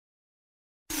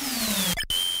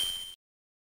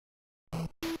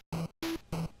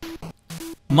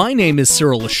My name is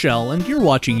Cyril Lachel, and you're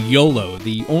watching YOLO,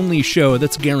 the only show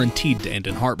that's guaranteed to end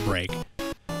in heartbreak.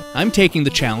 I'm taking the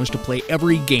challenge to play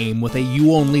every game with a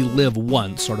you only live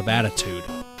once sort of attitude.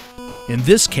 In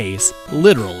this case,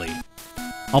 literally.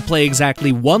 I'll play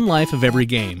exactly one life of every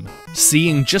game,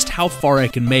 seeing just how far I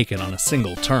can make it on a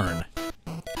single turn.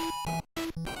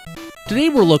 Today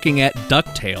we're looking at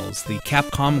DuckTales, the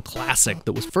Capcom classic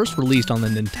that was first released on the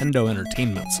Nintendo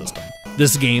Entertainment System.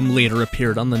 This game later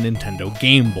appeared on the Nintendo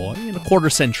Game Boy, and a quarter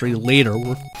century later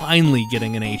we're finally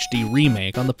getting an HD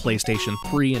remake on the PlayStation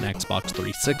 3 and Xbox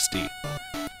 360.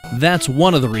 That's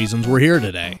one of the reasons we're here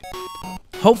today.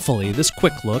 Hopefully this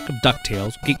quick look of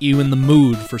DuckTales will get you in the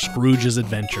mood for Scrooge's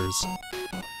adventures.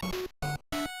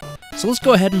 So let's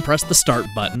go ahead and press the start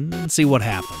button and see what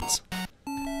happens.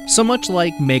 So much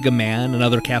like Mega Man and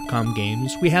other Capcom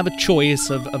games, we have a choice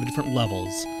of different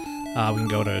levels. We can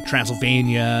go to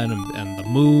Transylvania and the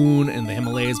Moon and the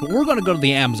Himalayas, but we're going to go to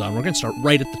the Amazon. We're going to start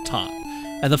right at the top.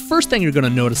 And the first thing you're going to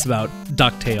notice about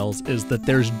DuckTales is that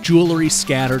there's jewelry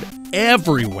scattered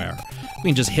everywhere. We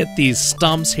can just hit these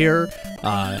stumps here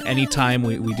anytime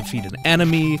we defeat an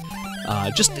enemy.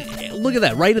 Just look at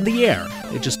that, right in the air.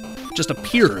 It just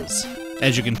appears.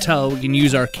 As you can tell, we can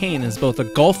use Arcane as both a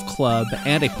golf club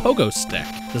and a pogo stick.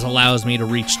 This allows me to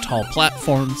reach tall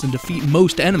platforms and defeat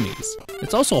most enemies.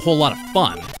 It's also a whole lot of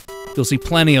fun. You'll see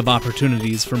plenty of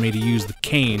opportunities for me to use the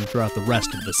cane throughout the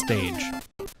rest of the stage.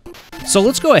 So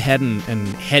let's go ahead and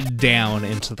head down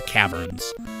into the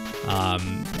caverns.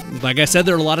 Like I said,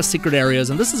 there are a lot of secret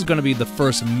areas, and this is going to be the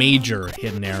first major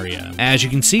hidden area. As you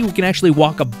can see, we can actually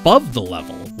walk above the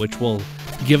level, which will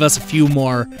give us a few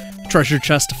more treasure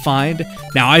chests to find.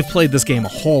 Now, I've played this game a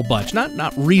whole bunch,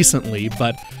 not recently,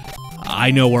 but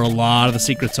I know where a lot of the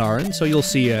secrets are, and so you'll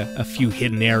see a few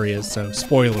hidden areas, so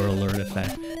spoiler alert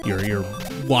if you're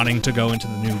wanting to go into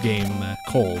the new game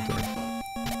cold, or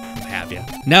what have you.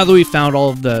 Now that we've found all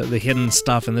of the hidden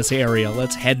stuff in this area,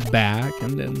 let's head back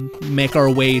and make our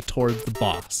way towards the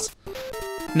boss.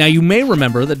 Now, you may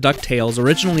remember that DuckTales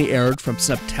originally aired from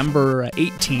September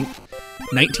 18th,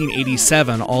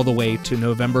 1987 all the way to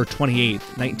November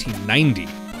 28th, 1990.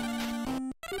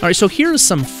 Alright, so here's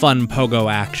some fun pogo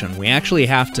action. We actually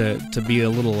have to be a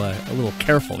little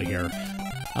careful here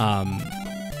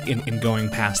in going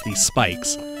past these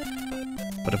spikes.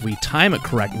 But if we time it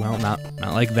correct, well, not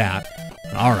like that.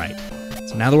 Alright,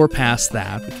 so now that we're past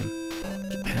that, we can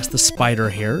get past the spider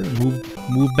here and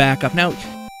move back up. Now,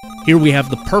 here we have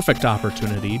the perfect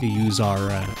opportunity to use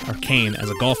our cane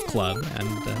as a golf club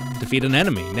and defeat an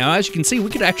enemy. Now, as you can see, we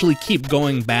could actually keep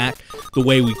going back the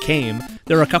way we came.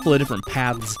 There are a couple of different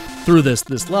paths through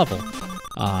this level,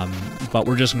 but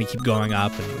we're just going to keep going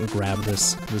up and grab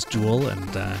this jewel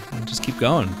and just keep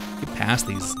going. Get past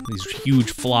these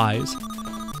huge flies.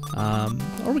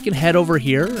 Or we can head over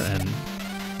here and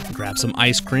grab some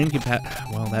ice cream.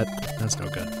 Well, that's no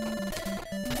good.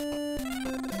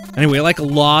 Anyway, like a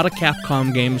lot of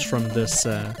Capcom games from this,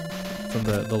 from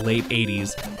the late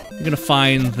 80s, you're gonna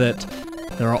find that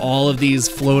there are all of these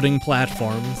floating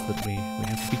platforms that we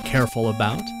have to be careful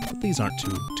about, but these aren't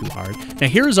too hard. Now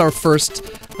here's our first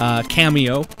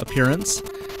cameo appearance.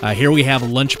 Here we have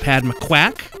Lunchpad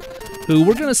McQuack, who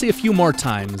we're gonna see a few more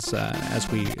times as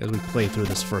we play through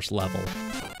this first level.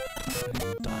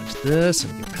 Dodge this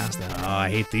and get past that. Oh, I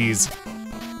hate these.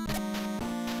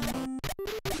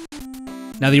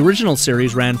 Now, the original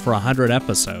series ran for 100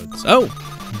 episodes. Oh,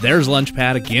 there's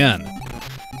Lunchpad again.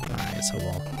 Alright, so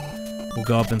we'll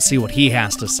go up and see what he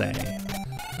has to say.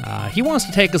 He wants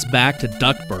to take us back to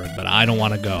Duckburg, but I don't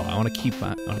want to go. I want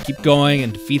to keep going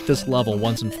and defeat this level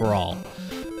once and for all.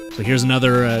 So here's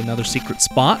another secret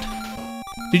spot.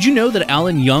 Did you know that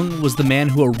Alan Young was the man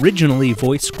who originally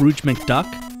voiced Scrooge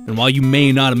McDuck? And while you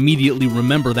may not immediately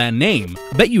remember that name,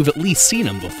 I bet you've at least seen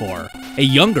him before. A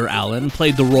younger Alan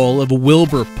played the role of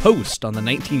Wilbur Post on the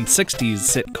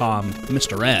 1960s sitcom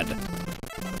Mr. Ed.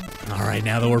 Alright,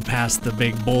 now that we're past the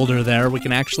big boulder there, we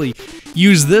can actually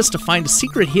use this to find a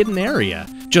secret hidden area.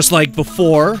 Just like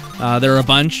before, there are a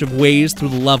bunch of ways through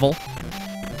the level.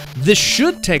 This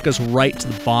should take us right to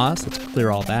the boss. Let's clear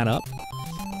all that up.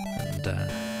 And,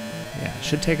 yeah, it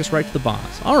should take us right to the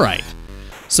boss. Alright.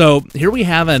 So here we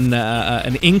have an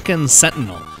Incan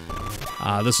Sentinel.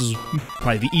 This is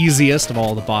probably the easiest of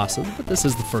all the bosses, but this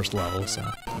is the first level, so...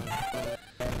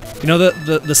 You know,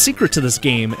 the secret to this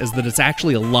game is that it's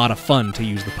actually a lot of fun to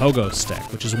use the pogo stick,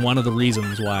 which is one of the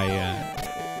reasons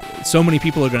why so many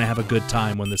people are going to have a good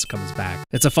time when this comes back.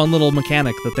 It's a fun little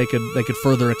mechanic that they could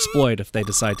further exploit if they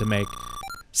decide to make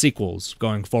sequels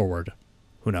going forward.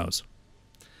 Who knows?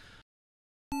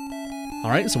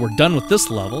 Alright, so we're done with this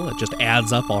level. It just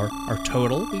adds up our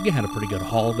total. We had a pretty good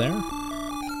haul there.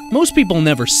 Most people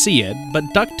never see it, but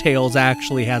DuckTales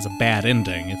actually has a bad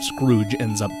ending if Scrooge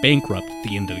ends up bankrupt at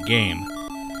the end of the game.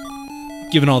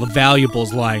 Given all the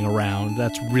valuables lying around,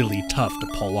 that's really tough to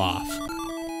pull off.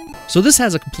 So this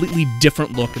has a completely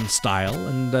different look and style,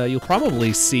 and you'll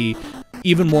probably see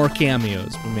even more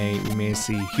cameos. We may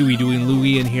see Huey, Dewey, and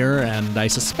Louie in here, and I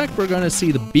suspect we're going to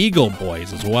see the Beagle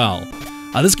Boys as well.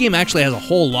 This game actually has a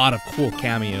whole lot of cool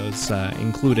cameos,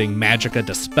 including Magica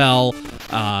Dispel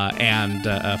and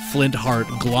Flintheart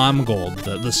Glomgold,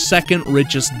 the second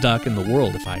richest duck in the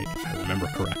world, if I remember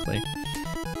correctly.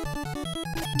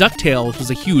 DuckTales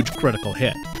was a huge critical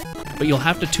hit, but you'll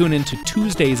have to tune into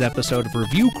Tuesday's episode of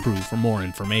Review Crew for more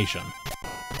information.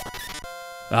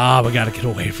 We gotta get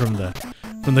away from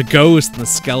the ghost and the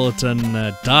skeleton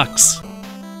ducks.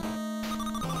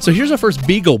 So here's our first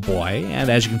Beagle Boy, and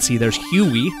as you can see, there's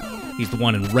Huey. He's the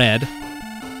one in red.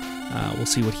 We'll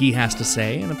see what he has to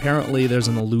say, and apparently there's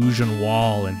an illusion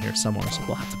wall in here somewhere, so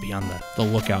we'll have to be on the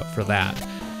lookout for that.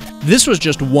 This was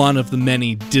just one of the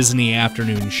many Disney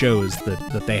afternoon shows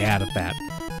that they had at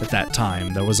that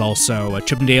time. There was also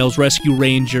Chippendales Rescue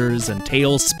Rangers and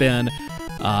Tailspin,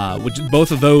 which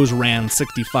both of those ran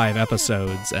 65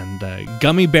 episodes, and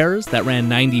Gummy Bears, that ran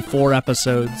 94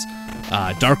 episodes,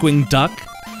 Darkwing Duck,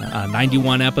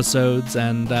 91 episodes,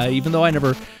 and even though I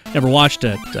never watched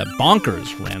it,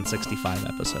 Bonkers ran 65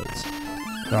 episodes.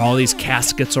 There are all these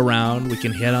caskets around. We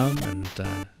can hit them and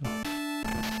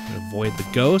avoid the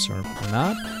ghosts or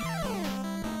not.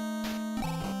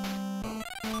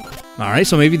 Alright,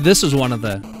 so maybe this is one of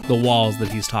the walls that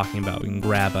he's talking about. We can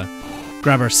grab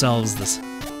ourselves this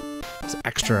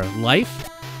extra life.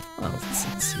 Oh,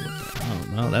 let's see oh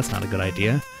no, that's not a good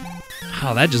idea.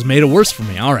 Oh, that just made it worse for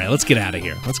me. Alright, let's get out of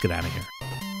here.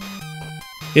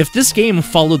 If this game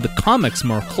followed the comics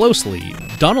more closely,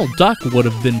 Donald Duck would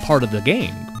have been part of the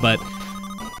game, but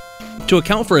to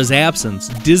account for his absence,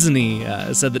 Disney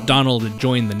said that Donald had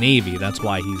joined the Navy. That's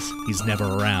why he's never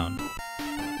around.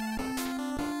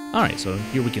 Alright, so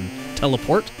here we can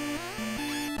teleport.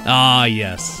 Ah,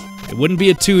 yes. It wouldn't be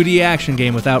a 2D action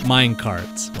game without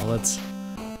minecarts. Well, let's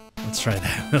try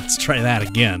that. Let's try that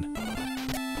again.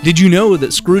 Did you know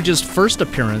that Scrooge's first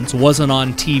appearance wasn't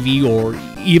on TV or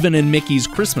even in Mickey's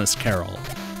Christmas Carol?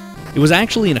 It was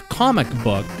actually in a comic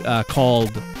book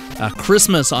called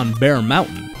Christmas on Bear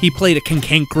Mountain. He played a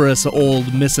cantankerous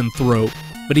old misanthrope,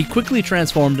 but he quickly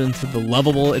transformed into the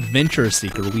lovable adventure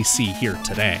seeker we see here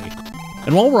today.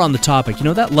 And while we're on the topic, you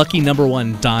know that lucky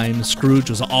 #1 dime Scrooge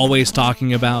was always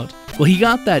talking about? Well, he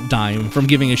got that dime from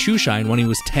giving a shoe shine when he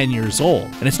was 10 years old.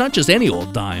 And it's not just any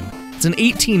old dime. It's an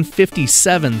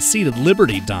 1857 seated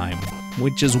Liberty dime,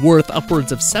 which is worth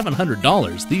upwards of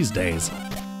 $700 these days.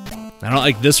 I don't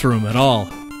like this room at all.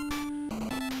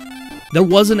 There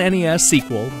was an NES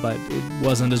sequel, but it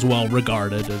wasn't as well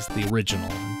regarded as the original.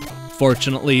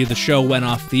 Fortunately, the show went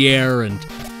off the air and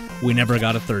we never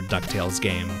got a third DuckTales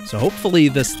game. So hopefully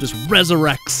this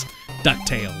resurrects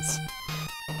DuckTales.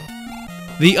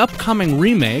 The upcoming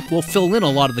remake will fill in a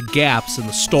lot of the gaps in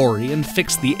the story and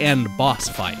fix the end boss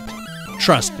fight.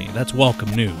 Trust me, that's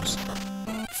welcome news.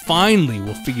 Finally,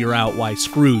 we'll figure out why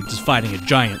Scrooge is fighting a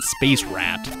giant space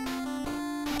rat.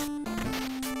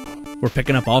 We're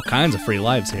picking up all kinds of free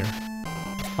lives here.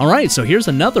 Alright, so here's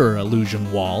another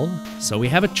illusion wall. So we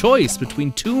have a choice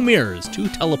between two mirrors, two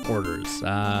teleporters.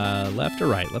 Left or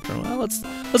right? Well,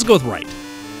 let's go with right.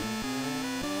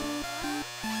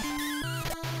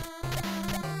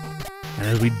 And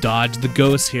as we dodge the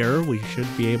ghosts here, we should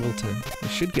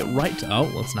get right to,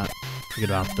 oh, let's not forget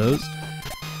about those.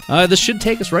 This should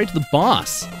take us right to the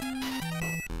boss.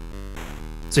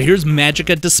 So here's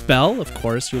Magica Dispel. Of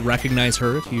course, you'll recognize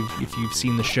her if you've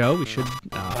seen the show.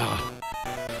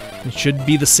 It should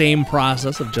be the same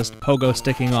process of just pogo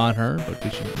sticking on her, but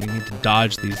we need to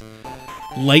dodge these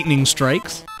lightning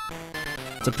strikes.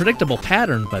 It's a predictable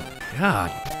pattern, but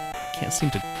God, can't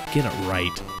seem to get it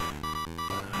right.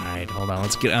 All right, hold on.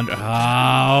 Let's get under.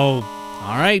 Oh,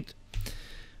 all right.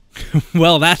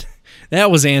 Well, that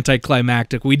was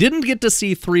anticlimactic. We didn't get to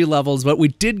see 3 levels, but we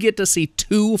did get to see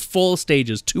 2 full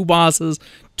stages, 2 bosses,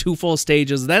 2 full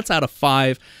stages. That's out of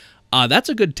 5. That's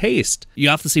a good taste. You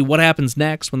have to see what happens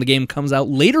next when the game comes out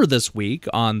later this week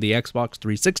on the Xbox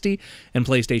 360 and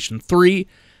PlayStation 3.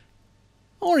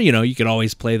 Or, you could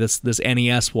always play this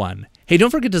NES one. Hey, don't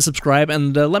forget to subscribe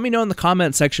and let me know in the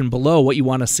comment section below what you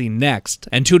want to see next.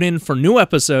 And tune in for new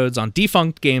episodes on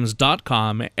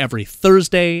defunctgames.com every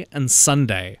Thursday and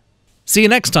Sunday. See you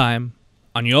next time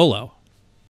on YOLO.